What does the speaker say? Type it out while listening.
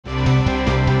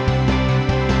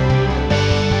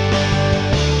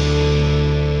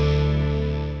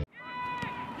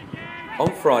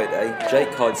On Friday,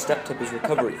 Jake Hyde stepped up his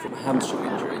recovery from a hamstring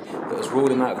injury that has ruled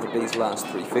him out of the Bees' last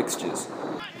 3 fixtures.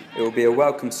 It will be a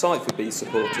welcome sight for Bees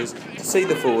supporters to see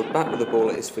the forward back with the ball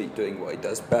at his feet doing what he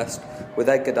does best, with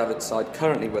Edgar David's side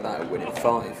currently without a win in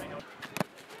 5.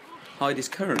 Hyde is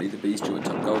currently the Bees' joint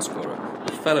top goalscorer,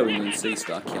 with fellow England Sea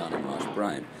star Kiana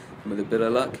Marsh-Brown, and with a bit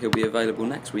of luck he'll be available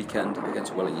next weekend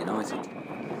against Welling United.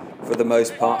 For the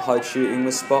most part, Hyde's shooting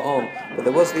was spot on, but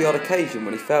there was the odd occasion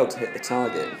when he failed to hit the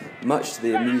target, much to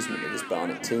the amusement of his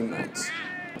Barnet teammates.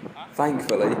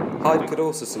 Thankfully, Hyde could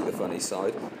also see the funny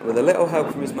side, and with a little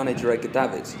help from his manager Edgar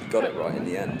Davids, he got it right in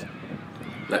the end.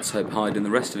 Let's hope Hyde and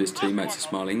the rest of his teammates are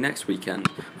smiling next weekend,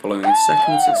 following a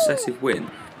second successive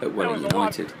win at Welling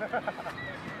United.